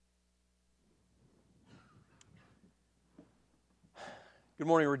Good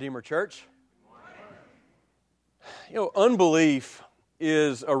morning, Redeemer Church. Unbelief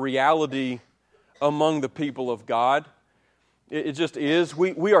is a reality among the people of God. It just is.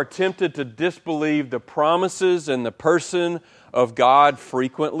 We are tempted to disbelieve the promises and the person of God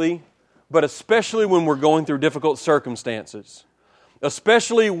frequently, but especially when we're going through difficult circumstances.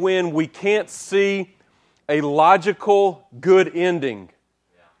 Especially when we can't see a logical, good ending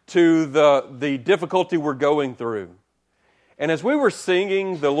to the difficulty we're going through. And as we were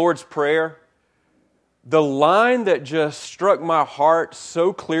singing the Lord's Prayer, the line that just struck my heart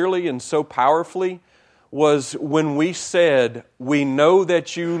so clearly and so powerfully was when we said, "We know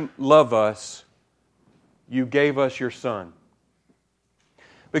that you love us, you gave us your Son."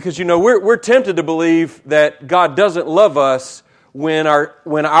 Because, we're tempted to believe that God doesn't love us when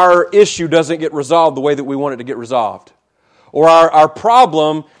our issue doesn't get resolved the way that we want it to get resolved. Or our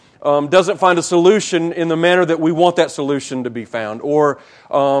problem doesn't find a solution in the manner that we want that solution to be found. Or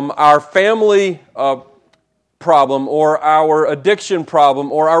our family problem, or our addiction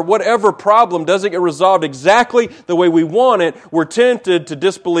problem, or our whatever problem doesn't get resolved exactly the way we want it. We're tempted to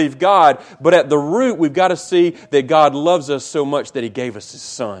disbelieve God, but at the root we've got to see that God loves us so much that He gave us His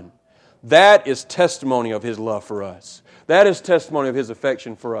Son. That is testimony of His love for us. That is testimony of His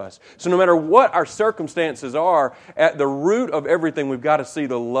affection for us. So no matter what our circumstances are, at the root of everything, we've got to see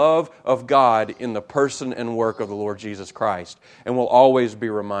the love of God in the person and work of the Lord Jesus Christ. And we'll always be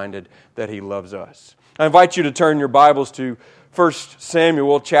reminded that He loves us. I invite you to turn your Bibles to 1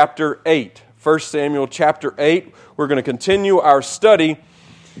 Samuel chapter 8. 1 Samuel chapter 8. We're going to continue our study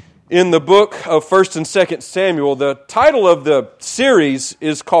in the book of 1 and 2 Samuel. The title of the series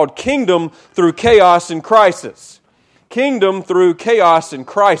is called Kingdom Through Chaos and Crisis. Kingdom Through Chaos and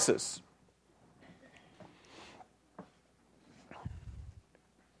Crisis.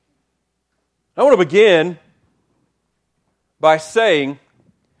 I want to begin by saying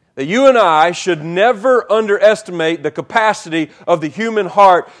that you and I should never underestimate the capacity of the human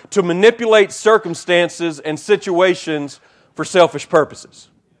heart to manipulate circumstances and situations for selfish purposes.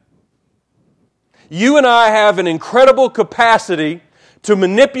 You and I have an incredible capacity to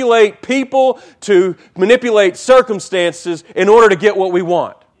manipulate people, to manipulate circumstances in order to get what we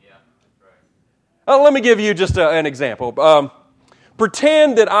want. Let me give you just an example.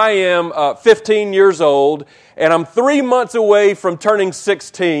 Pretend that I am 15 years old and I'm 3 months away from turning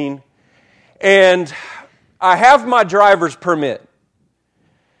 16 and I have my driver's permit.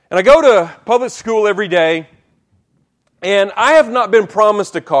 And I go to public school every day and I have not been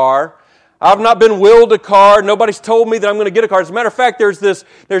promised a car. I've not been willed a car. Nobody's told me that I'm going to get a car. As a matter of fact, there's this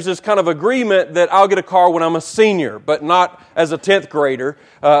kind of agreement that I'll get a car when I'm a senior, but not as a 10th grader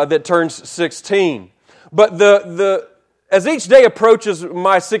that turns 16. But as each day approaches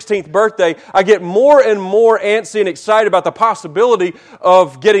my 16th birthday, I get more and more antsy and excited about the possibility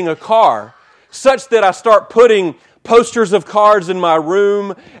of getting a car, such that I start putting posters of cars in my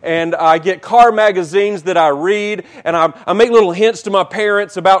room, and I get car magazines that I read, and I make little hints to my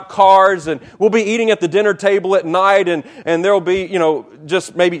parents about cars, and we'll be eating at the dinner table at night, and there'll be,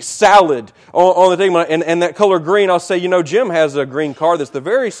 just maybe salad on the table, and that color green, I'll say, Jim has a green car that's the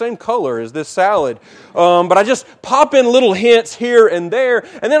very same color as this salad, but I just pop in little hints here and there,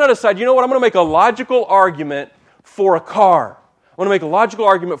 and then I decide, I'm going to make a logical argument for a car. I want to make a logical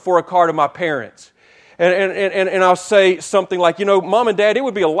argument for a car to my parents. And I'll say something like, Mom and Dad, it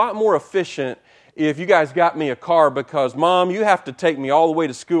would be a lot more efficient if you guys got me a car because, Mom, you have to take me all the way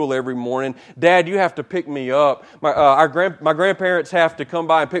to school every morning. Dad, you have to pick me up. My grandparents have to come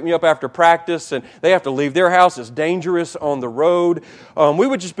by and pick me up after practice, and they have to leave their house. It's dangerous on the road. We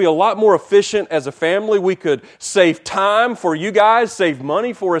would just be a lot more efficient as a family. We could save time for you guys, save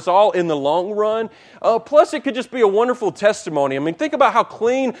money for us all in the long run. Plus, it could just be a wonderful testimony. Think about how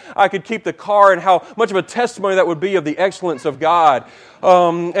clean I could keep the car and how much of a testimony that would be of the excellence of God.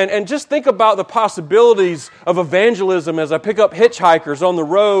 And just think about the possibilities of evangelism as I pick up hitchhikers on the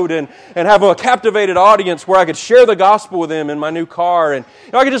road and have a captivated audience where I could share the gospel with them in my new car. And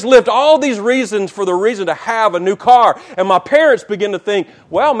I could just lift all these reasons for the reason to have a new car. And my parents begin to think,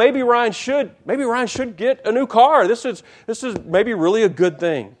 well, maybe Ryan should get a new car. This is maybe really a good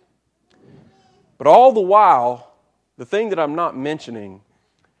thing. But all the while, the thing that I'm not mentioning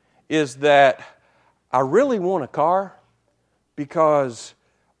is that I really want a car because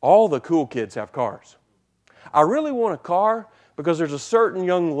all the cool kids have cars. I really want a car because there's a certain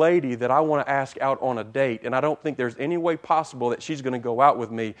young lady that I want to ask out on a date, and I don't think there's any way possible that she's going to go out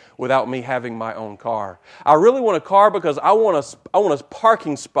with me without me having my own car. I really want a car because I want a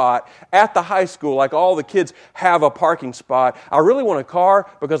parking spot at the high school like all the kids have a parking spot. I really want a car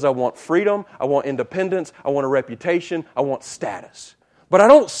because I want freedom, I want independence, I want a reputation, I want status. But I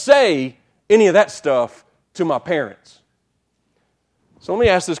don't say any of that stuff to my parents. So let me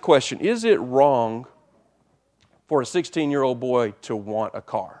ask this question. Is it wrong for a 16-year-old boy to want a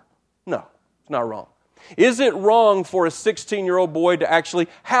car? No, it's not wrong. Is it wrong for a 16-year-old boy to actually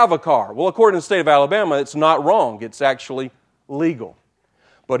have a car? Well, according to the state of Alabama, it's not wrong. It's actually legal.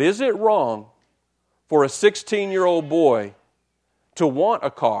 But is it wrong for a 16-year-old boy to want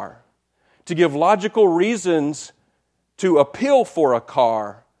a car, to give logical reasons to appeal for a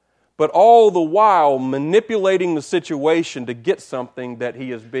car, but all the while manipulating the situation to get something that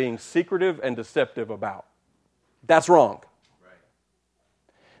he is being secretive and deceptive about? That's wrong. Right.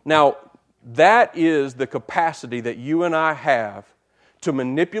 Now, that is the capacity that you and I have to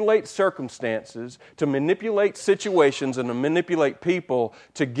manipulate circumstances, to manipulate situations, and to manipulate people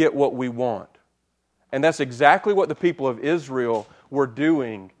to get what we want. And that's exactly what the people of Israel were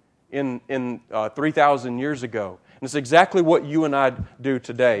doing in 3,000 years ago. And it's exactly what you and I do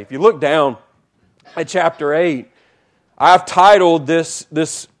today. If you look down at chapter 8, I've titled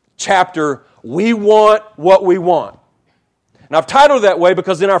this chapter, "We Want What We Want." And I've titled it that way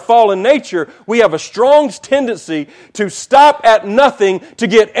because in our fallen nature, we have a strong tendency to stop at nothing to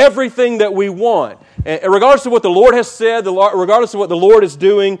get everything that we want. And regardless of what the Lord has said, regardless of what the Lord is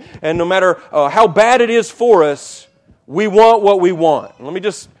doing, and no matter how bad it is for us, we want what we want. Let me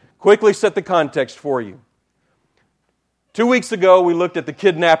just quickly set the context for you. 2 weeks ago, we looked at the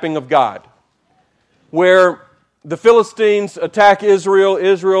kidnapping of God, where the Philistines attack Israel.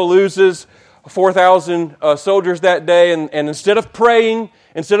 Israel loses 4,000 soldiers that day, and instead of praying,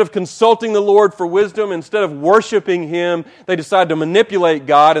 instead of consulting the Lord for wisdom, instead of worshiping Him, they decide to manipulate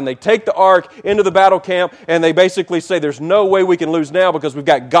God, and they take the ark into the battle camp, and they basically say, there's no way we can lose now because we've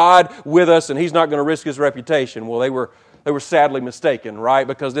got God with us, and He's not going to risk His reputation. Well, they were sadly mistaken, right?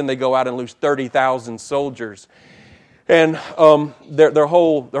 Because then they go out and lose 30,000 soldiers. And their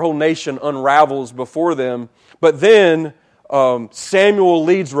whole nation unravels before them. But then Samuel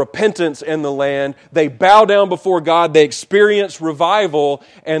leads repentance in the land. They bow down before God. They experience revival.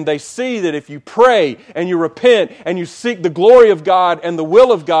 And they see that if you pray and you repent and you seek the glory of God and the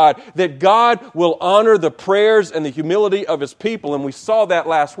will of God, that God will honor the prayers and the humility of His people. And we saw that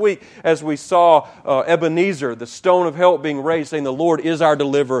last week as we saw Ebenezer, the stone of help, being raised, saying the Lord is our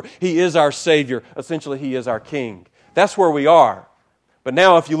deliverer. He is our Savior. Essentially, He is our King. That's where we are. But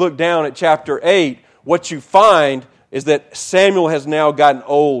now if you look down at chapter 8, what you find is that Samuel has now gotten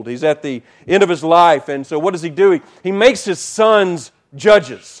old. He's at the end of his life. And so what does he do? He makes his sons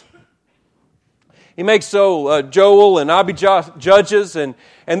judges. He makes Joel and Abijah judges, and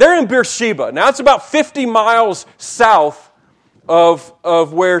they're in Beersheba. Now it's about 50 miles south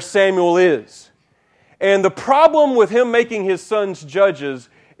of where Samuel is. And the problem with him making his sons judges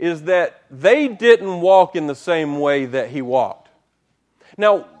is that they didn't walk in the same way that he walked.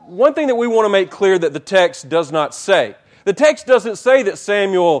 Now, one thing that we want to make clear that the text does not say. The text doesn't say that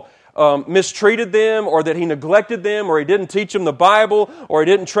Samuel mistreated them, or that he neglected them, or he didn't teach them the Bible, or he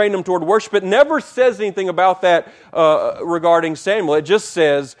didn't train them toward worship. It never says anything about that regarding Samuel. It just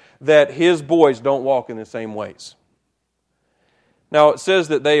says that his boys don't walk in the same ways. Now, it says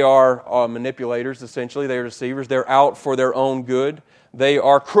that they are manipulators, essentially. They are deceivers. They're out for their own good. They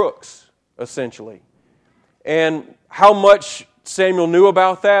are crooks, essentially. And how much Samuel knew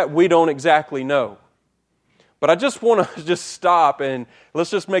about that, we don't exactly know. But I just want to stop and let's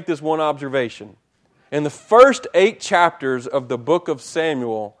just make this one observation. In the first 8 chapters of the book of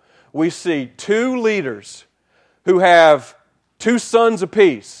Samuel, we see 2 leaders who have 2 sons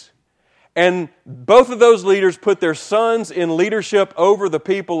apiece. And both of those leaders put their sons in leadership over the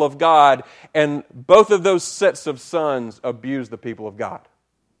people of God, and both of those sets of sons abuse the people of God.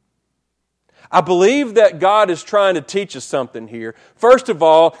 I believe that God is trying to teach us something here. First of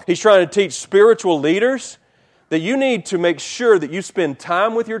all, He's trying to teach spiritual leaders that you need to make sure that you spend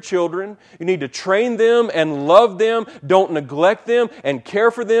time with your children. You need to train them and love them. Don't neglect them and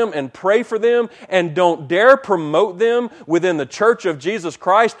care for them and pray for them. And don't dare promote them within the church of Jesus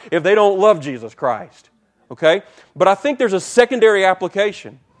Christ if they don't love Jesus Christ. Okay? But I think there's a secondary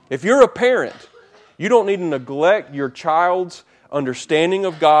application. If you're a parent, you don't need to neglect your child's understanding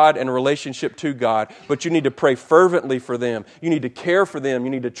of God and relationship to God, but you need to pray fervently for them. You need to care for them. You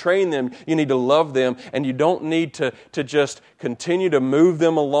need to train them. You need to love them. And you don't need to just continue to move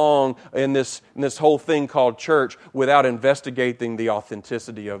them along in this whole thing called church without investigating the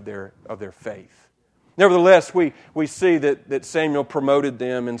authenticity of their faith. Nevertheless, we see that Samuel promoted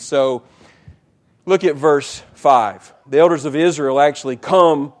them. And so look at verse 5. The elders of Israel actually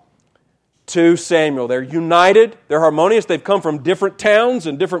come to Samuel. They're united, they're harmonious, they've come from different towns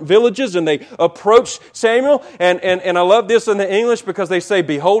and different villages, and they approach Samuel. And I love this in the English because they say,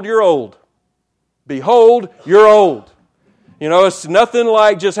 "Behold, you're old. Behold, you're old." You know, it's nothing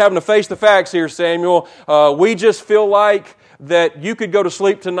like just having to face the facts here, Samuel. We just feel like that you could go to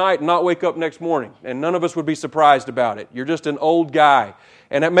sleep tonight and not wake up next morning, and none of us would be surprised about it. You're just an old guy,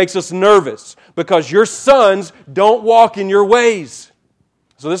 and that makes us nervous because your sons don't walk in your ways.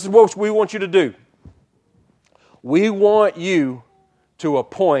 So this is what we want you to do. We want you to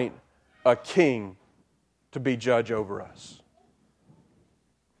appoint a king to be judge over us.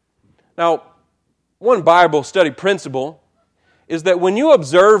 Now, one Bible study principle is that when you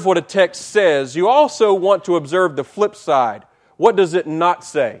observe what a text says, you also want to observe the flip side. What does it not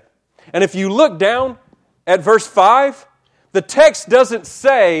say? And if you look down at verse 5, the text doesn't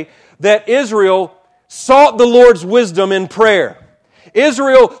say that Israel sought the Lord's wisdom in prayer.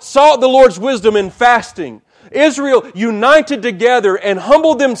 Israel sought the Lord's wisdom in fasting. Israel united together and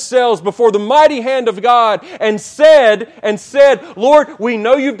humbled themselves before the mighty hand of God and said, "Lord, we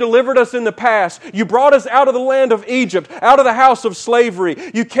know you've delivered us in the past. You brought us out of the land of Egypt, out of the house of slavery.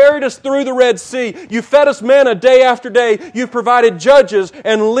 You carried us through the Red Sea. You fed us manna day after day. You've provided judges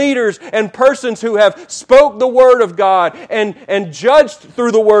and leaders and persons who have spoke the Word of God and judged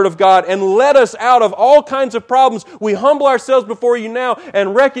through the Word of God and led us out of all kinds of problems. We humble ourselves before you now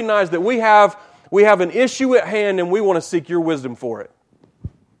and recognize that we have an issue at hand and we want to seek your wisdom for it."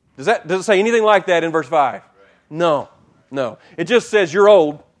 Does it say anything like that in verse 5? No. It just says you're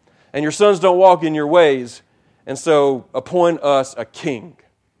old and your sons don't walk in your ways, and so appoint us a king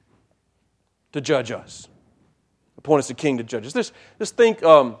to judge us. Appoint us a king to judge us. Just think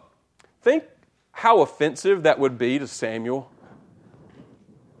how offensive that would be to Samuel.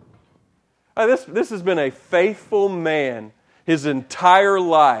 This has been a faithful man his entire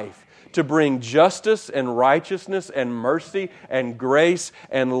life, to bring justice and righteousness and mercy and grace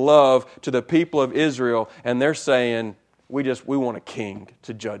and love to the people of Israel. And they're saying, we want a king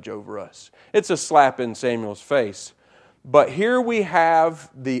to judge over us. It's a slap in Samuel's face. But here we have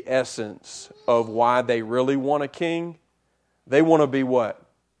the essence of why they really want a king. They want to be what?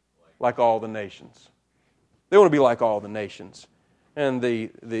 Like all the nations. They want to be like all the nations. And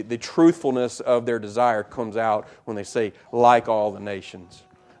the truthfulness of their desire comes out when they say, like all the nations.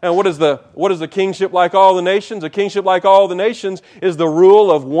 And what is the kingship like all the nations? A kingship like all the nations is the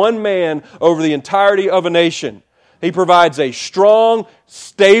rule of one man over the entirety of a nation. He provides a strong,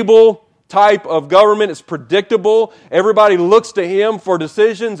 stable type of government. It's predictable. Everybody looks to him for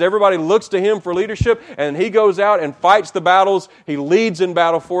decisions. Everybody looks to him for leadership. And he goes out and fights the battles. He leads in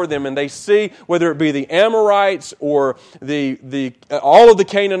battle for them. And they see, whether it be the Amorites or all of the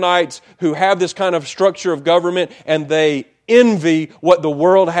Canaanites who have this kind of structure of government, and they envy what the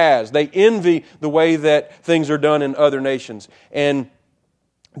world has. They envy the way that things are done in other nations. And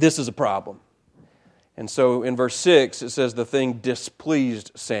this is a problem. And so in verse 6, it says the thing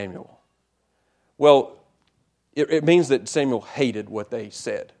displeased Samuel. Well, it means that Samuel hated what they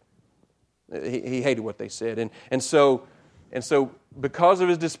said. He hated what they said. And so because of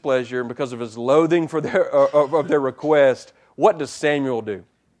his displeasure and because of his loathing for their request, what does Samuel do?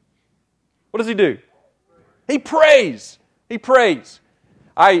 What does he do? He prays. He prays.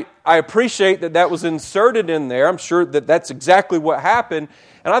 I appreciate that was inserted in there. I'm sure that that's exactly what happened.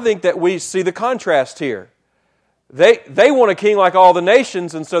 And I think that we see the contrast here. They want a king like all the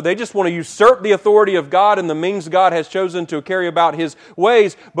nations, and so they just want to usurp the authority of God and the means God has chosen to carry about His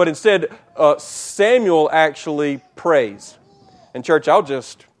ways. But instead, Samuel actually prays. And church,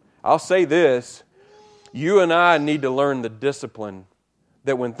 I'll say this. You and I need to learn the discipline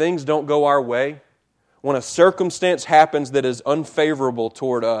that when things don't go our way, when a circumstance happens that is unfavorable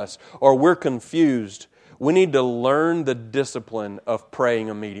toward us, or we're confused, we need to learn the discipline of praying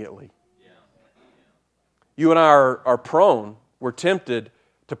immediately. You and I are prone, we're tempted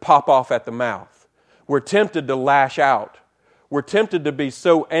to pop off at the mouth. We're tempted to lash out. We're tempted to be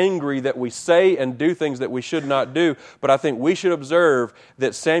so angry that we say and do things that we should not do. But I think we should observe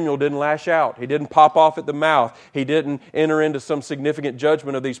that Samuel didn't lash out. He didn't pop off at the mouth. He didn't enter into some significant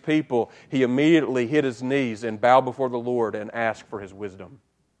judgment of these people. He immediately hit his knees and bowed before the Lord and asked for His wisdom.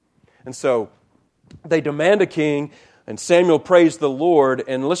 And so they demand a king, and Samuel prays the Lord.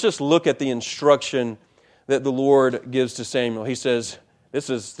 And let's just look at the instruction that the Lord gives to Samuel. He says, this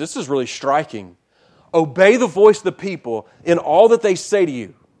is really striking. Obey the voice of the people in all that they say to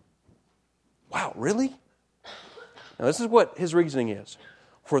you. Wow, really? Now this is what his reasoning is.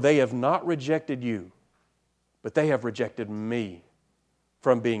 For they have not rejected you, but they have rejected me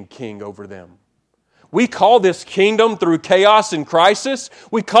from being king over them. We call this kingdom through chaos and crisis.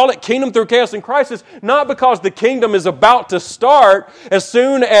 We call it kingdom through chaos and crisis not because the kingdom is about to start as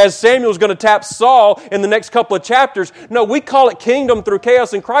soon as Samuel's going to tap Saul in the next couple of chapters. No, we call it kingdom through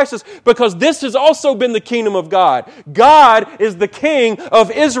chaos and crisis because this has also been the kingdom of God. God is the king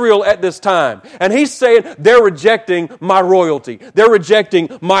of Israel at this time. And He's saying they're rejecting my royalty. They're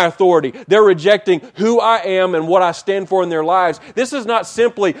rejecting my authority. They're rejecting who I am and what I stand for in their lives. This is not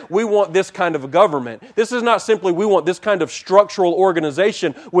simply we want this kind of a government. This is not simply we want this kind of structural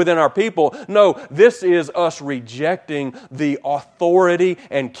organization within our people. No, this is us rejecting the authority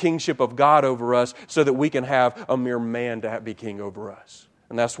and kingship of God over us so that we can have a mere man to be king over us.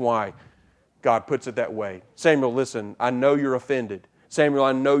 And that's why God puts it that way. Samuel, listen, I know you're offended. Samuel,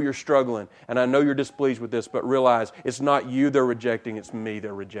 I know you're struggling, and I know you're displeased with this, but realize it's not you they're rejecting, it's me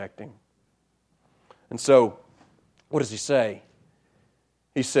they're rejecting. And so, what does he say?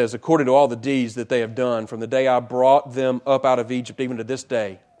 He says, according to all the deeds that they have done from the day I brought them up out of Egypt, even to this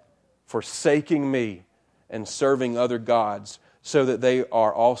day, forsaking me and serving other gods, so that they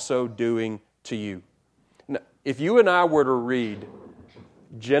are also doing to you. Now, if you and I were to read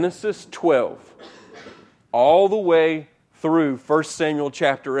Genesis 12 all the way through 1 Samuel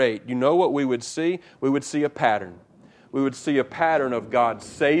chapter 8, you know what we would see? We would see a pattern. We would see a pattern of God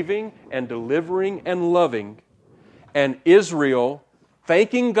saving and delivering and loving, and Israel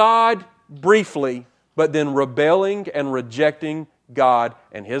thanking God briefly, but then rebelling and rejecting God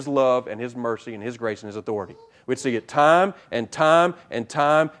and His love and His mercy and His grace and His authority. We'd see it time and time and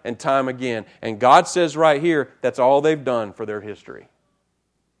time and time again. And God says right here, that's all they've done for their history.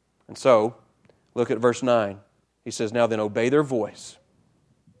 And so, look at verse 9. He says, now then obey their voice.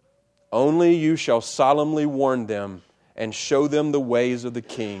 Only you shall solemnly warn them and show them the ways of the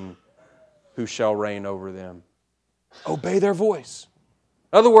king who shall reign over them. Obey their voice.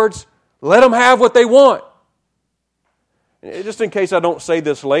 In other words, let them have what they want. Just in case I don't say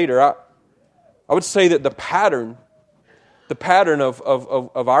this later, I would say that the pattern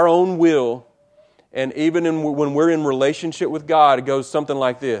of our own will, and even when we're in relationship with God, it goes something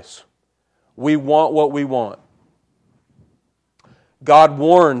like this. We want what we want. God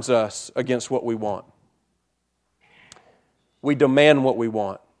warns us against what we want. We demand what we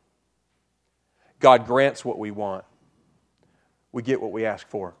want. God grants what we want. We get what we ask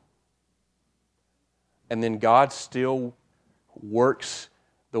for. And then God still works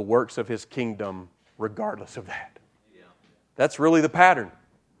the works of His kingdom regardless of that. Yeah. That's really the pattern.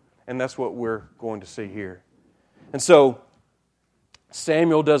 And that's what we're going to see here. And so,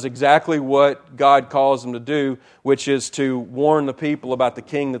 Samuel does exactly what God calls him to do, which is to warn the people about the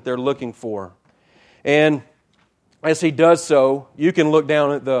king that they're looking for. And as he does so, you can look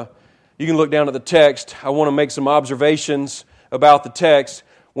down at the text. I want to make some observations about the text.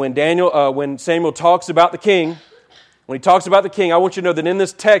 When Samuel talks about the king, when he talks about the king, I want you to know that in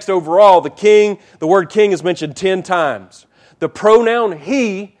this text overall, the word king is mentioned 10 times. The pronoun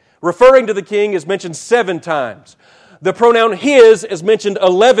he, referring to the king, is mentioned 7 times. The pronoun his is mentioned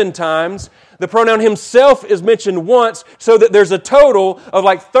 11 times. The pronoun himself is mentioned once, so that there's a total of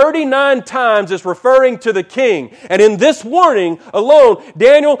like 39 times it's referring to the king. And in this warning alone,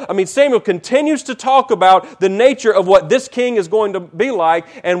 Samuel continues to talk about the nature of what this king is going to be like,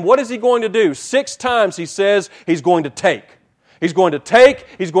 and what is he going to do? 6 times he says he's going to take. He's going to take,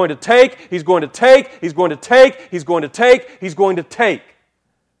 he's going to take, he's going to take, he's going to take, he's going to take, he's going to take.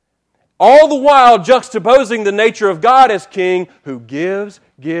 All the while juxtaposing the nature of God as king who gives,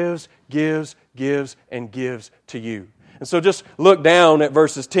 gives, gives, gives, and gives to you. And so just look down at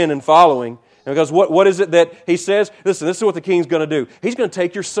verses 10 and following. Because what is it that he says? Listen, this is what the king's going to do. He's going to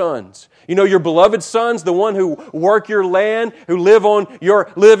take your sons. You know, your beloved sons, the one who work your land, who live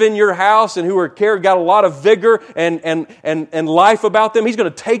in your house, and who got a lot of vigor and life about them. He's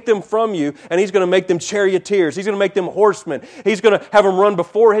going to take them from you, and he's going to make them charioteers. He's going to make them horsemen. He's going to have them run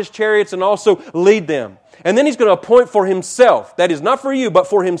before his chariots and also lead them. And then he's going to appoint for himself, that is not for you, but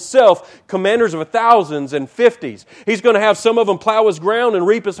for himself, commanders of 1,000s and 50s. He's going to have some of them plow his ground and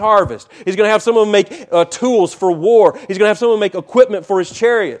reap his harvest. He's going to have some of them make tools for war. He's going to have some of them make equipment for his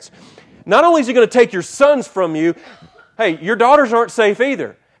chariots. Not only is he going to take your sons from you, hey, your daughters aren't safe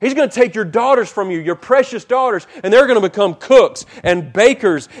either. He's going to take your daughters from you, your precious daughters, and they're going to become cooks and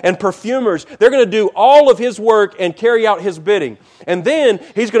bakers and perfumers. They're going to do all of his work and carry out his bidding. And then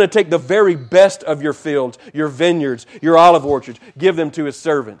he's going to take the very best of your fields, your vineyards, your olive orchards, give them to his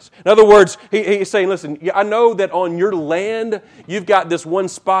servants. In other words, he's saying, listen, I know that on your land, you've got this one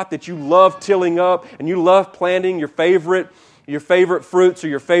spot that you love tilling up and you love planting your favorite your favorite fruits or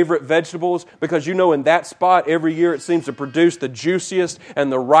your favorite vegetables, because you know in that spot every year it seems to produce the juiciest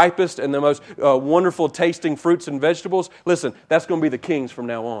and the ripest and the most wonderful tasting fruits and vegetables. Listen, that's going to be the king's from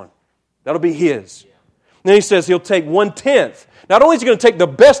now on. That'll be his. Then he says he'll take 1/10. Not only is he going to take the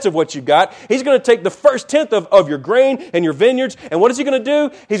best of what you got, he's going to take the first tenth of your grain and your vineyards. And what is he going to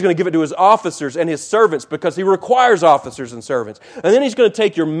do? He's going to give it to his officers and his servants, because he requires officers and servants. And then he's going to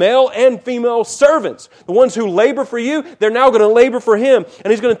take your male and female servants, the ones who labor for you, they're now going to labor for him. And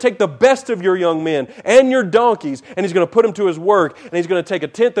he's going to take the best of your young men and your donkeys, and he's going to put them to his work. And he's going to take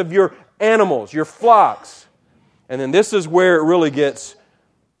 1/10 of your animals, your flocks. And then this is where it really gets...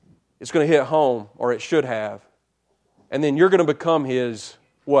 It's going to hit home, or it should have. And then you're going to become his,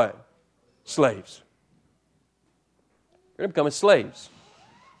 what? Slaves. You're going to become his slaves.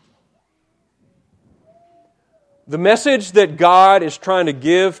 The message that God is trying to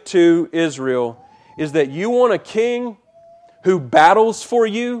give to Israel is that you want a king who battles for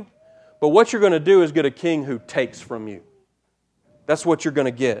you, but what you're going to do is get a king who takes from you. That's what you're going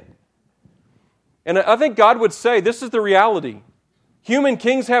to get. And I think God would say, this is the reality. Human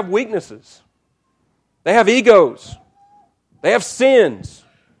kings have weaknesses. They have egos. They have sins.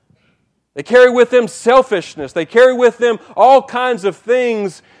 They carry with them selfishness. They carry with them all kinds of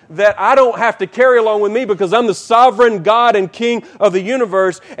things that I don't have to carry along with me, because I'm the sovereign God and King of the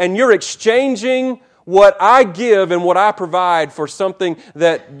universe, and you're exchanging what I give and what I provide for something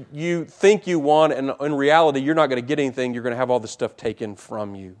that you think you want, and in reality you're not going to get anything. You're going to have all this stuff taken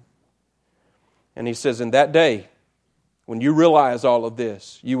from you. And he says, in that day, when you realize all of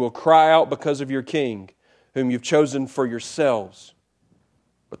this, you will cry out because of your king, whom you've chosen for yourselves,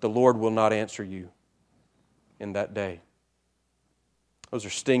 but the Lord will not answer you in that day. Those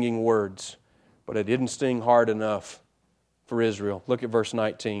are stinging words, but it didn't sting hard enough for Israel. Look at verse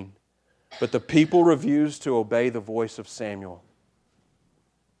 19. But the people refused to obey the voice of Samuel.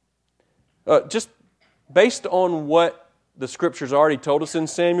 Just based on what the Scriptures already told us in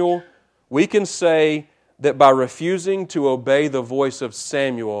Samuel, we can say that by refusing to obey the voice of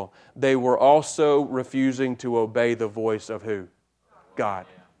Samuel, they were also refusing to obey the voice of who? God.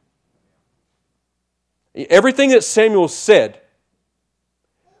 Everything that Samuel said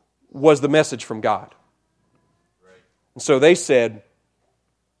was the message from God. And so they said,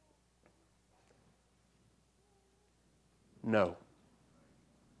 no.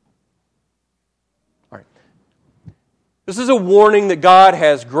 This is a warning that God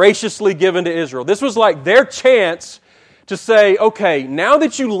has graciously given to Israel. This was like their chance to say, okay, now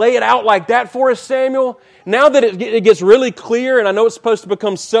that you lay it out like that for us, Samuel, now that it gets really clear, and I know it's supposed to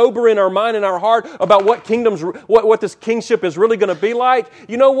become sober in our mind and our heart about what this kingship is really going to be like,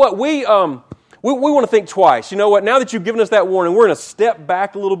 you know what, we want to think twice. You know what, now that you've given us that warning, we're going to step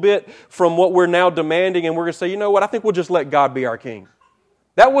back a little bit from what we're now demanding, and we're going to say, you know what, I think we'll just let God be our king.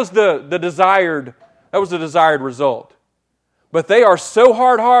 That was the desired result. But they are so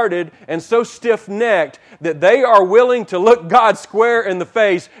hard-hearted and so stiff-necked that they are willing to look God square in the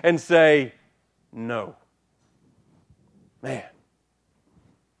face and say, no. Man,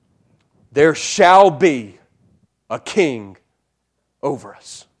 there shall be a king over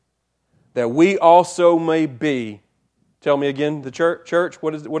us, that we also may be, tell me again, the church,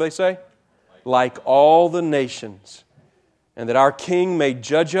 what do they say? Like all the nations, and that our king may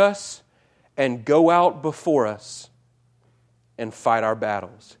judge us and go out before us and fight our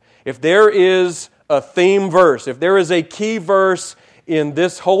battles. If there is a theme verse, if there is a key verse in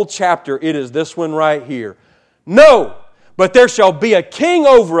this whole chapter, it is this one right here. No, but there shall be a king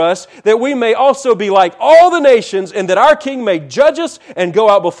over us, that we may also be like all the nations, and that our king may judge us and go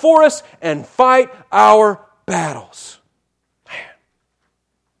out before us and fight our battles. Man.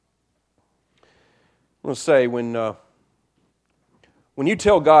 I'm going to say, when you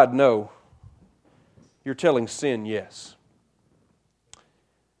tell God no, you're telling sin yes.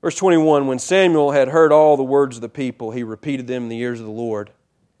 Verse 21, when Samuel had heard all the words of the people, he repeated them in the ears of the Lord.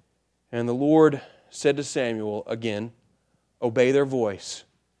 And the Lord said to Samuel again, obey their voice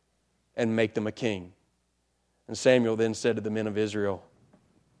and make them a king. And Samuel then said to the men of Israel,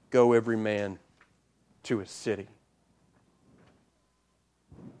 go every man to his city.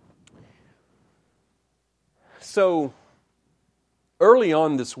 So, early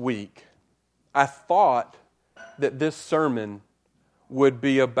on this week, I thought that this sermon would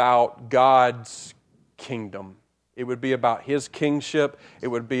be about God's kingdom. It would be about His kingship. It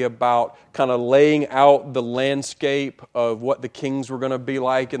would be about kind of laying out the landscape of what the kings were going to be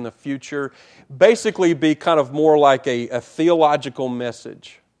like in the future. Basically be kind of more like a theological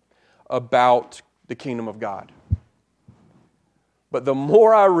message about the kingdom of God. But the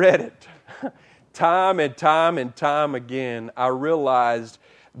more I read it, time and time and time again, I realized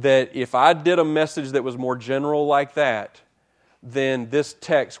that if I did a message that was more general like that, then this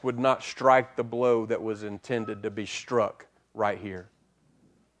text would not strike the blow that was intended to be struck right here.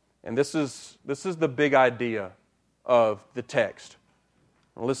 And this is the big idea of the text.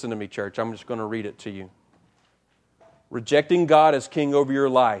 Now listen to me, church. I'm just going to read it to you. Rejecting God as king over your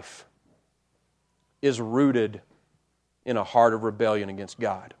life is rooted in a heart of rebellion against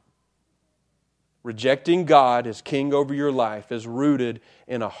God. Rejecting God as king over your life is rooted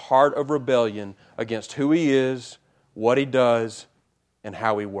in a heart of rebellion against who He is, what He does, and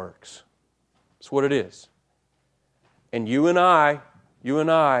how He works. That's what it is. And you and I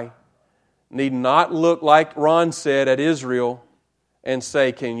need not look like Ron said at Israel and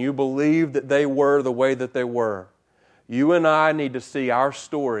say, can you believe that they were the way that they were? You and I need to see our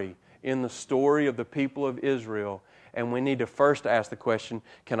story in the story of the people of Israel, and we need to first ask the question,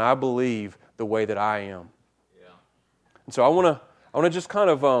 can I believe the way that I am? Yeah. And so I want to just kind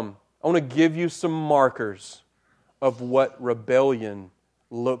of I want to give you some markers of what rebellion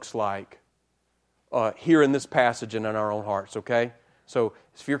looks like here in this passage and in our own hearts, okay? So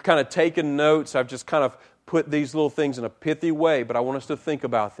if you're kind of taking notes, I've just kind of put these little things in a pithy way, but I want us to think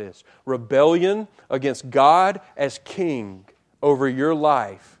about this. Rebellion against God as king over your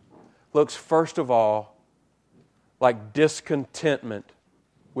life looks, first of all, like discontentment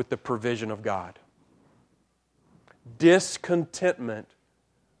with the provision of God. Discontentment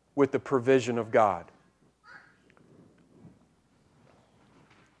with the provision of God.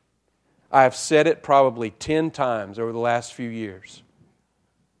 I have said it probably 10 times over the last few years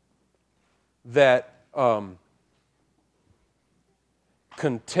that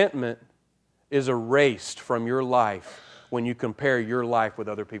contentment is erased from your life when you compare your life with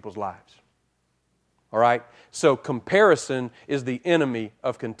other people's lives. All right? So comparison is the enemy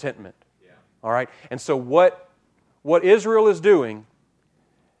of contentment. Yeah. All right? And so what Israel is doing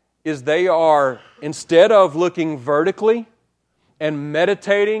is they are, instead of looking vertically and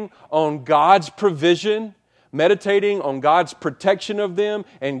meditating on God's provision, meditating on God's protection of them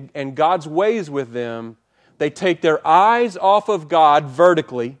and God's ways with them, they take their eyes off of God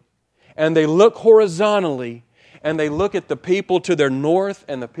vertically and they look horizontally and they look at the people to their north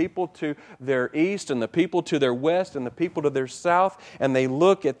and the people to their east and the people to their west and the people to their south, and they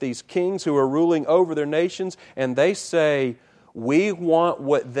look at these kings who are ruling over their nations and they say, we want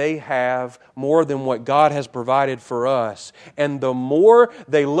what they have more than what God has provided for us. And the more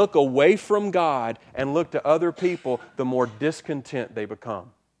they look away from God and look to other people, the more discontent they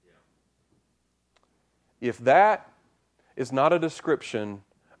become. If that is not a description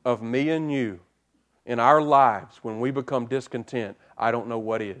of me and you in our lives when we become discontent, I don't know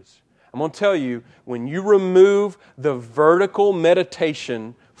what is. I'm going to tell you, when you remove the vertical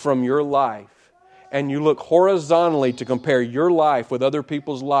meditation from your life, and you look horizontally to compare your life with other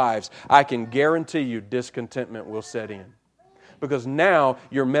people's lives, I can guarantee you discontentment will set in. Because now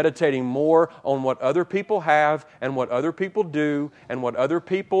you're meditating more on what other people have and what other people do and what other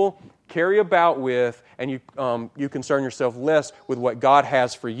people carry about with, and you concern yourself less with what God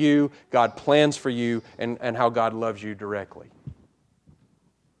has for you, God plans for you, and how God loves you directly.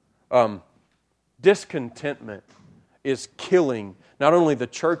 Discontentment is killing not only the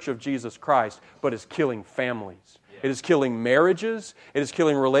church of Jesus Christ, but is killing families. It is killing marriages. It is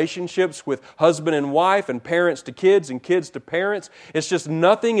killing relationships with husband and wife and parents to kids and kids to parents. It's just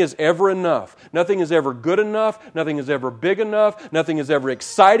nothing is ever enough. Nothing is ever good enough. Nothing is ever big enough. Nothing is ever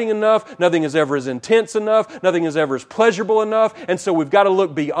exciting enough. Nothing is ever as intense enough. Nothing is ever as pleasurable enough. And so we've got to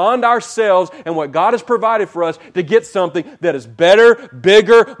look beyond ourselves and what God has provided for us to get something that is better,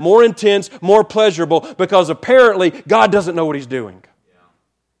 bigger, more intense, more pleasurable, because apparently God doesn't know what He's doing.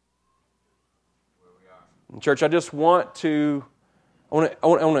 Church, I just want to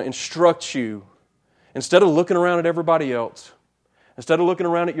instruct you, instead of looking around at everybody else, instead of looking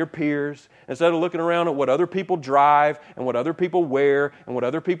around at your peers, instead of looking around at what other people drive and what other people wear and what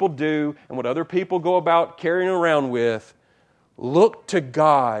other people do and what other people go about carrying around with, look to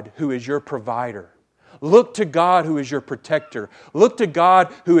God who is your provider. Look to God who is your protector. Look to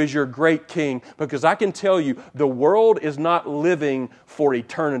God who is your great king. Because I can tell you, the world is not living for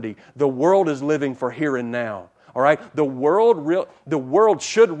eternity. The world is living for here and now. All right? The world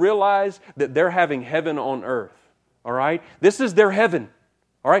should realize that they're having heaven on earth. All right? This is their heaven.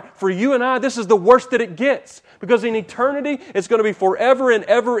 All right? For you and I, this is the worst that it gets. Because in eternity, it's going to be forever and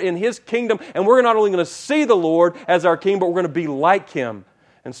ever in His kingdom. And we're not only going to see the Lord as our King, but we're going to be like Him.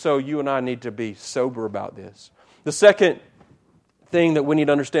 And so you and I need to be sober about this. The second thing that we need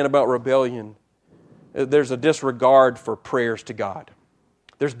to understand about rebellion, there's a disregard for prayers to God.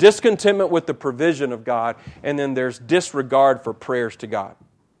 There's discontentment with the provision of God, and then there's disregard for prayers to God.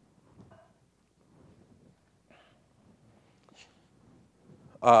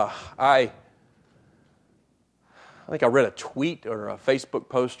 I think I read a tweet or a Facebook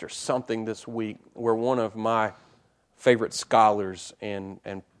post or something this week where one of my favorite scholars and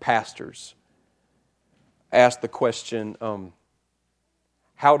pastors asked the question,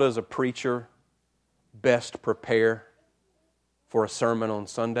 how does a preacher best prepare for a sermon on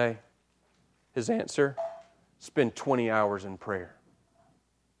Sunday? His answer, spend 20 hours in prayer.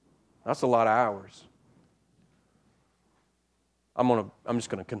 That's a lot of hours. I'm just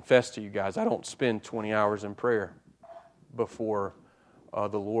going to confess to you guys, I don't spend 20 hours in prayer before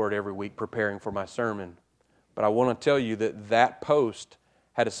the Lord every week preparing for my sermon. But I want to tell you that that post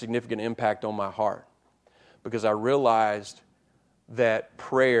had a significant impact on my heart because I realized that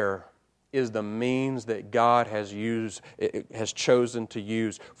prayer is the means that God has chosen to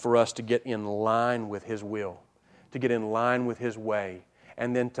use for us to get in line with His will, to get in line with His way,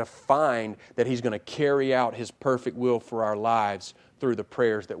 and then to find that He's going to carry out His perfect will for our lives through the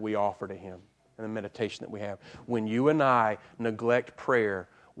prayers that we offer to Him and the meditation that we have. When you and I neglect prayer,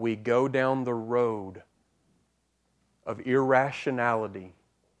 we go down the road of irrationality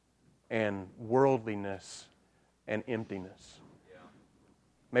and worldliness and emptiness. Yeah.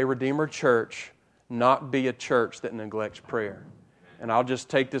 May Redeemer Church not be a church that neglects prayer. And I'll just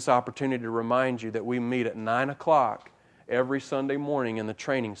take this opportunity to remind you that we meet at 9 o'clock every Sunday morning in the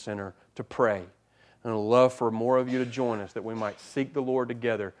training center to pray. And I'd love for more of you to join us that we might seek the Lord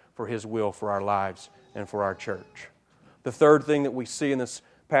together for His will for our lives and for our church. The third thing that we see in this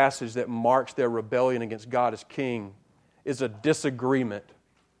passage that marks their rebellion against God as King is a disagreement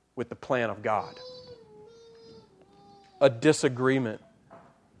with the plan of God. A disagreement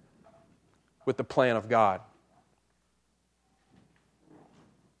with the plan of God.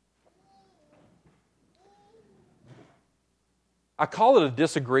 I call it a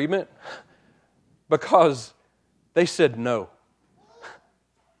disagreement because they said no.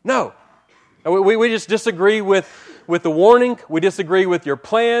 No. We just disagree with the warning. We disagree with your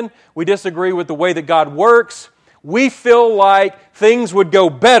plan. We disagree with the way that God works. We feel like things would go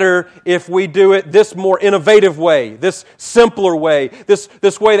better if we do it this more innovative way, this simpler way, this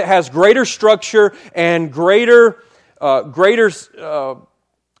way that has greater structure and greater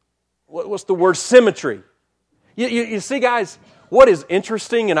symmetry. You see, guys, what is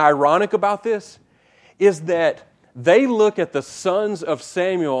interesting and ironic about this is that they look at the sons of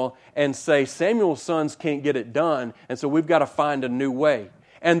Samuel and say, Samuel's sons can't get it done, and so we've got to find a new way.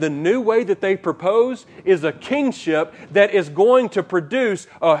 And the new way that they propose is a kingship that is going to produce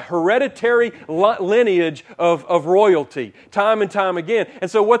a hereditary lineage of royalty, time and time again.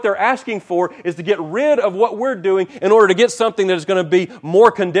 And so what they're asking for is to get rid of what we're doing in order to get something that is going to be more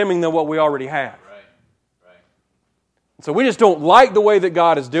condemning than what we already have. So we just don't like the way that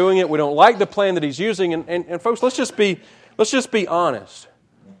God is doing it. We don't like the plan that He's using. And folks, let's just be honest.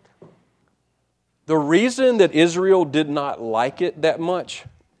 The reason that Israel did not like it that much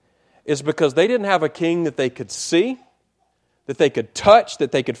is because they didn't have a king that they could see, that they could touch,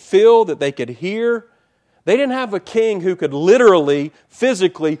 that they could feel, that they could hear. They didn't have a king who could literally,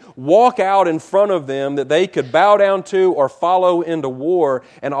 physically walk out in front of them that they could bow down to or follow into war.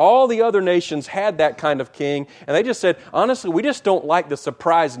 And all the other nations had that kind of king. And they just said, honestly, we just don't like the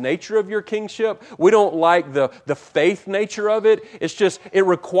surprise nature of your kingship. We don't like the faith nature of it. It's just, it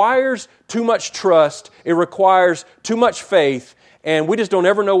requires too much trust. It requires too much faith. And we just don't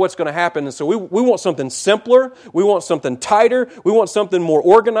ever know what's going to happen. And so we want something simpler. We want something tighter. We want something more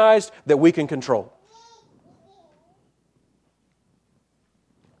organized that we can control.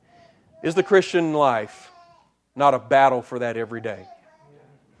 Is the Christian life not a battle for that every day?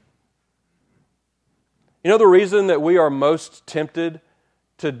 You know the reason that we are most tempted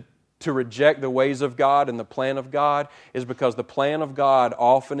to reject the ways of God and the plan of God is because the plan of God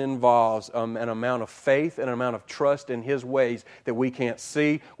often involves an amount of faith and an amount of trust in His ways that we can't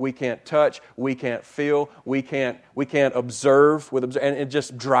see, we can't touch, we can't feel, we can't observe, and it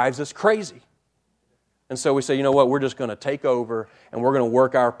just drives us crazy. And so we say, you know what, we're just going to take over and we're going to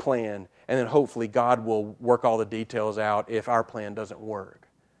work our plan, and then hopefully God will work all the details out if our plan doesn't work.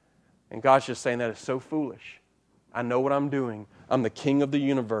 And God's just saying that is so foolish. I know what I'm doing. I'm the king of the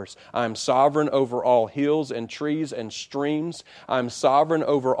universe. I'm sovereign over all hills and trees and streams. I'm sovereign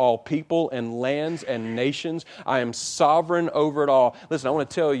over all people and lands and nations. I am sovereign over it all. Listen, I want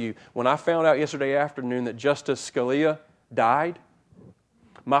to tell you, when I found out yesterday afternoon that Justice Scalia died,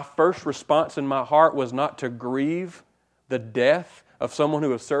 my first response in my heart was not to grieve the death of someone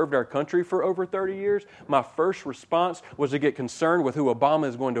who has served our country for over 30 years, my first response was to get concerned with who Obama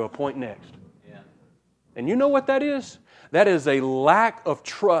is going to appoint next. Yeah. And you know what that is? That is a lack of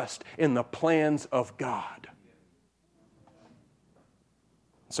trust in the plans of God.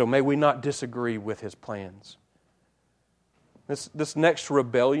 So may we not disagree with His plans. This next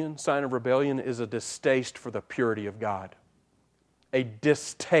rebellion, sign of rebellion, is a distaste for the purity of God. A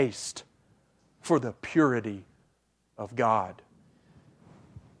distaste for the purity of God.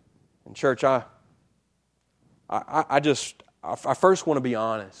 And church, I first want to be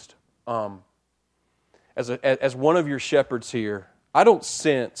honest. As one of your shepherds here, I don't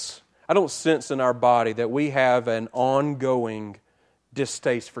sense in our body that we have an ongoing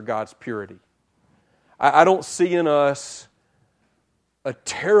distaste for God's purity. I don't see in us a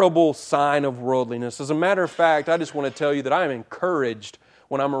terrible sign of worldliness. As a matter of fact, I just want to tell you that I am encouraged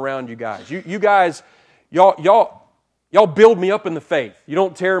when I'm around you guys. You guys, y'all build me up in the faith. You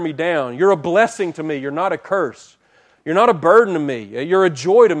don't tear me down. You're a blessing to me. You're not a curse. You're not a burden to me. You're a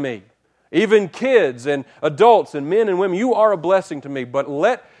joy to me. Even kids and adults and men and women, you are a blessing to me. But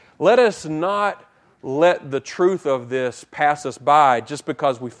let us not let the truth of this pass us by just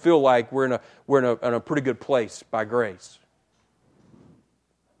because we feel like we're in a pretty good place by grace.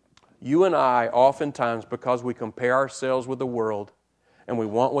 You and I, oftentimes, because we compare ourselves with the world, and we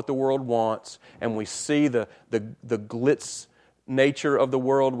want what the world wants, and we see the glitz nature of the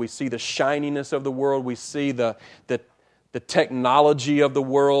world, we see the shininess of the world, we see the technology of the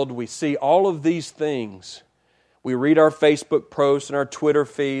world, we see all of these things. We read our Facebook posts and our Twitter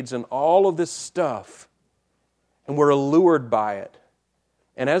feeds and all of this stuff, and we're allured by it.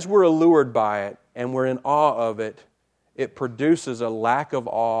 And as we're allured by it, and we're in awe of it, it produces a lack of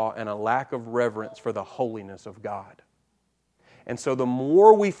awe and a lack of reverence for the holiness of God. And so the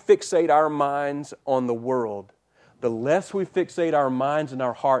more we fixate our minds on the world, the less we fixate our minds and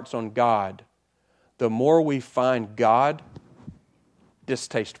our hearts on God, the more we find God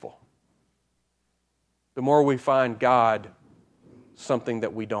distasteful. The more we find God something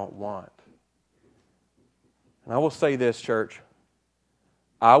that we don't want. And I will say this, church.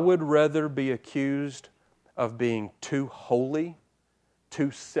 I would rather be accused of being too holy, too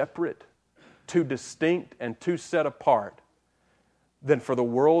separate, too distinct, and too set apart than for the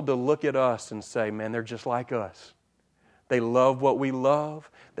world to look at us and say, man, they're just like us. They love what we love.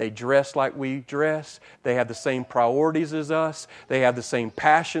 They dress like we dress. They have the same priorities as us. They have the same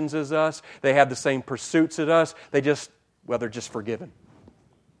passions as us. They have the same pursuits as us. They're just forgiven.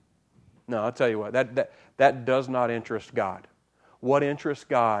 No, I'll tell you what, that does not interest God. What interests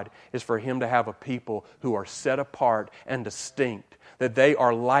God is for Him to have a people who are set apart and distinct, that they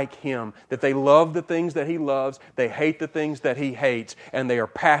are like Him, that they love the things that He loves, they hate the things that He hates, and they are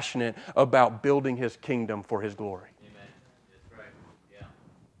passionate about building His kingdom for His glory. Amen. That's right. Yeah.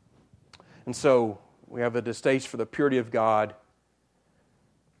 And so we have a distaste for the purity of God.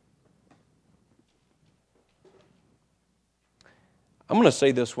 I'm going to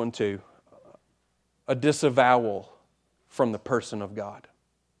say this one too. A disavowal from the person of God.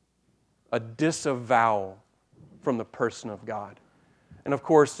 A disavowal from the person of God. And of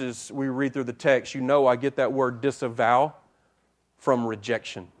course, as we read through the text, you know I get that word disavow from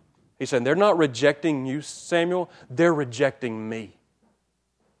rejection. He said, they're not rejecting you, Samuel, they're rejecting me.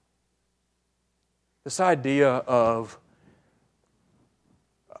 This idea of,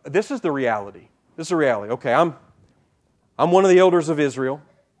 this is the reality. This is the reality. Okay, I'm one of the elders of Israel,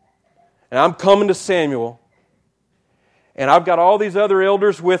 and I'm coming to Samuel, and I've got all these other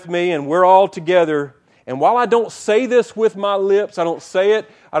elders with me, and we're all together. And while I don't say this with my lips, I don't say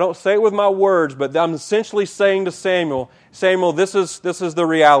it with my words, but I'm essentially saying to Samuel, this is the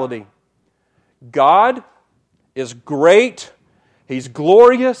reality. God is great. He's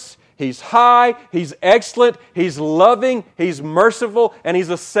glorious. He's high, He's excellent, He's loving, He's merciful, and He's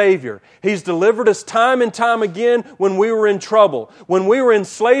a Savior. He's delivered us time and time again when we were in trouble. When we were in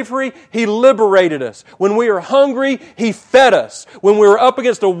slavery, He liberated us. When we were hungry, He fed us. When we were up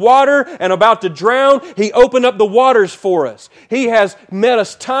against the water and about to drown, He opened up the waters for us. He has met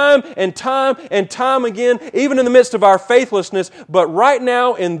us time and time and time again, even in the midst of our faithlessness. But right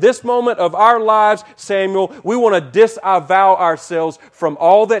now, in this moment of our lives, Samuel, we want to disavow ourselves from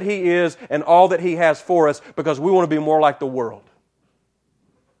all that He is and all that He has for us because we want to be more like the world.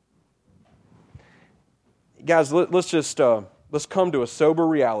 Guys, let's come to a sober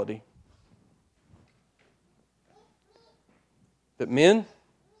reality. That men,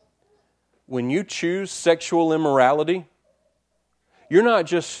 when you choose sexual immorality, you're not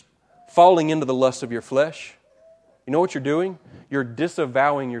just falling into the lust of your flesh. You know what you're doing? You're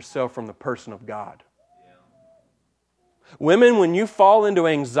disavowing yourself from the person of God. Women, when you fall into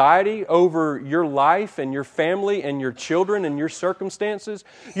anxiety over your life and your family and your children and your circumstances,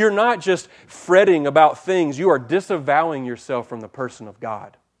 you're not just fretting about things, you are disavowing yourself from the person of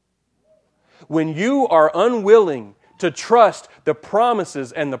God. When you are unwilling to trust the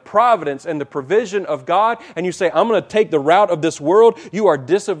promises and the providence and the provision of God, and you say, I'm going to take the route of this world, you are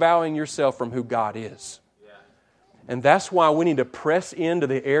disavowing yourself from who God is. And that's why we need to press into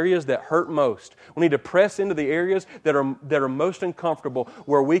the areas that hurt most. We need to press into the areas that are most uncomfortable,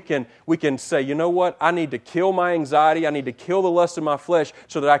 where we can say, you know what, I need to kill my anxiety, I need to kill the lust of my flesh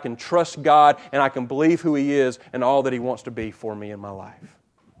so that I can trust God and I can believe who He is and all that He wants to be for me in my life.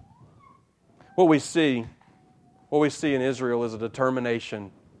 What we see in Israel is a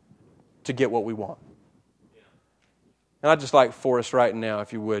determination to get what we want. And I'd just like for us right now,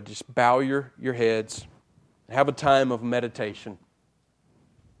 if you would, just bow your heads. Have a time of meditation.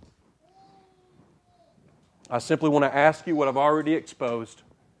 I simply want to ask you what I've already exposed.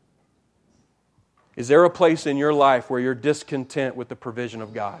 Is there a place in your life where you're discontent with the provision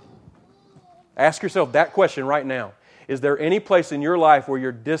of God? Ask yourself that question right now. Is there any place in your life where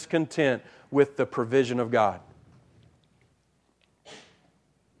you're discontent with the provision of God?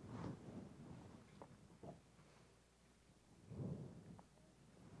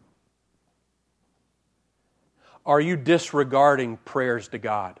 Are you disregarding prayers to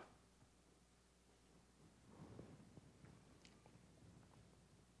God?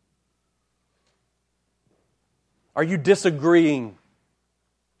 Are you disagreeing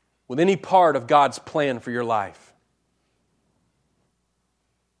with any part of God's plan for your life?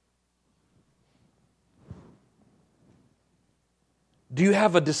 Do you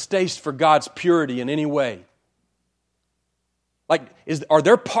have a distaste for God's purity in any way? Are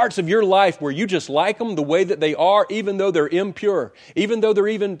there parts of your life where you just like them the way that they are, even though they're impure, even though they're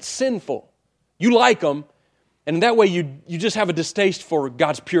even sinful? You like them, and in that way you just have a distaste for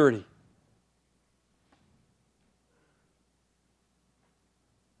God's purity.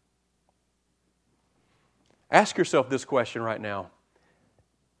 Ask yourself this question right now.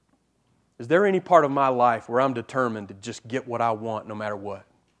 Is there any part of my life where I'm determined to just get what I want no matter what?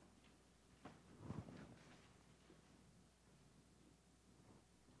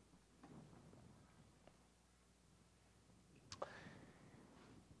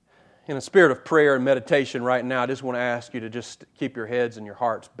 In a spirit of prayer and meditation right now, I just want to ask you to just keep your heads and your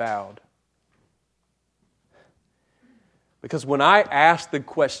hearts bowed. Because when I ask the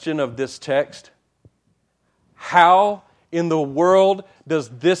question of this text, how in the world does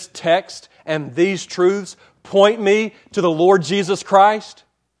this text and these truths point me to the Lord Jesus Christ?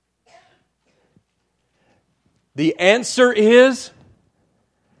 The answer is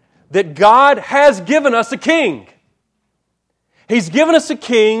that God has given us a king. He's given us a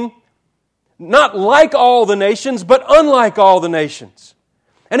king not like all the nations, but unlike all the nations.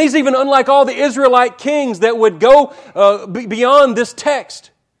 And He's even unlike all the Israelite kings that would go beyond this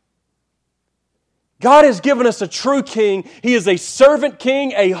text. God has given us a true king. He is a servant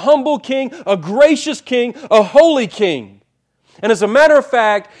king, a humble king, a gracious king, a holy king. And as a matter of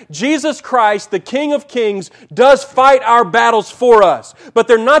fact, Jesus Christ, the King of Kings, does fight our battles for us. But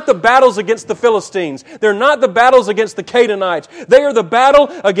they're not the battles against the Philistines. They're not the battles against the Canaanites. They are the battle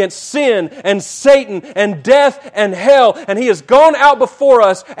against sin and Satan and death and hell. And He has gone out before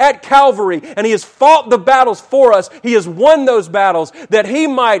us at Calvary, and He has fought the battles for us. He has won those battles that He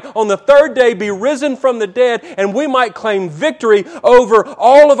might on the third day be risen from the dead, and we might claim victory over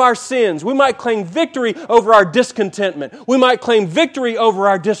all of our sins. We might claim victory over our discontentment. We might claim victory over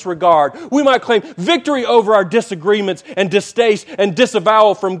our disregard. We might claim victory over our disagreements and distaste and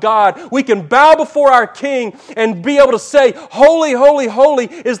disavowal from God. We can bow before our King and be able to say, holy, holy, holy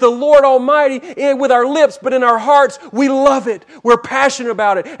is the Lord Almighty with our lips, but in our hearts we love it. We're passionate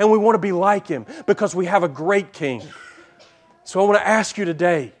about it, and we want to be like Him because we have a great King. So I want to ask you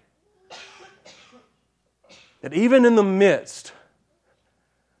today that even in the midst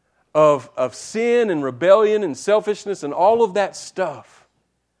of sin and rebellion and selfishness and all of that stuff,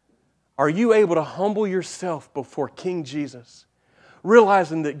 are you able to humble yourself before King Jesus,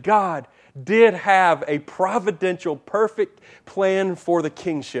 realizing that God did have a providential, perfect plan for the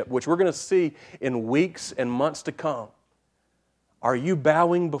kingship, which we're going to see in weeks and months to come? Are you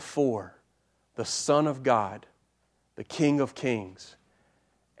bowing before the Son of God, the King of Kings,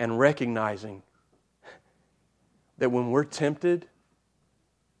 and recognizing that when we're tempted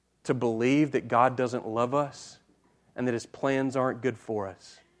to believe that God doesn't love us and that His plans aren't good for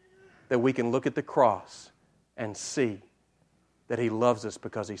us, that we can look at the cross and see that He loves us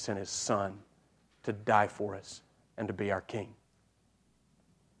because He sent His Son to die for us and to be our King?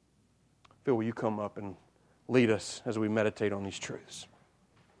 Phil, will you come up and lead us as we meditate on these truths.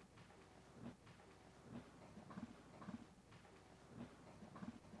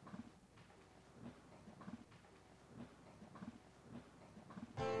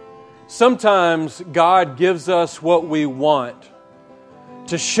 Sometimes God gives us what we want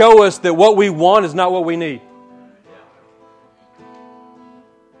to show us that what we want is not what we need.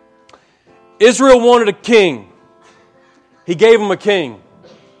 Israel wanted a king. He gave them a king.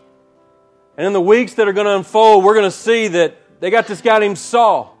 And in the weeks that are going to unfold, we're going to see that they got this guy named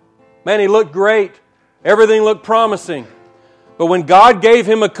Saul. Man, he looked great. Everything looked promising. But when God gave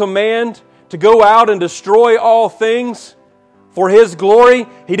him a command to go out and destroy all things for His glory,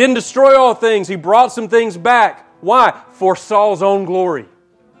 He didn't destroy all things. He brought some things back. Why? For Saul's own glory.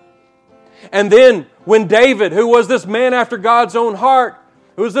 And then when David, who was this man after God's own heart,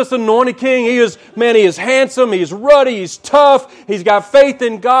 who is this anointed king, he is handsome, he's ruddy, he's tough, he's got faith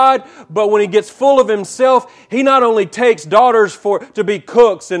in God, but when he gets full of himself, he not only takes daughters to be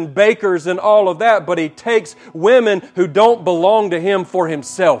cooks and bakers and all of that, but he takes women who don't belong to him for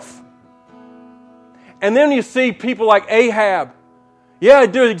himself. And then you see people like Ahab. Yeah,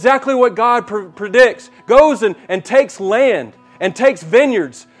 do exactly what God predicts. Goes and takes land and takes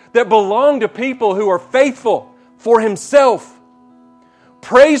vineyards that belong to people who are faithful for himself.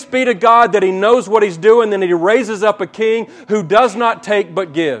 Praise be to God that He knows what He's doing, and He raises up a king who does not take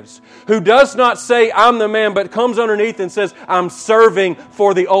but gives. Who does not say, I'm the man, but comes underneath and says, I'm serving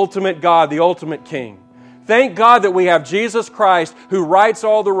for the ultimate God, the ultimate king. Thank God that we have Jesus Christ who rights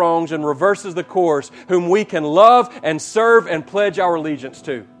all the wrongs and reverses the course, whom we can love and serve and pledge our allegiance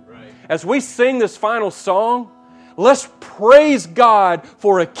to. Right. As we sing this final song, let's praise God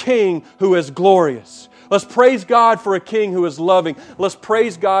for a king who is glorious. Let's praise God for a king who is loving. Let's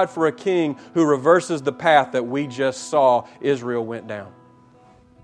praise God for a king who reverses the path that we just saw Israel went down.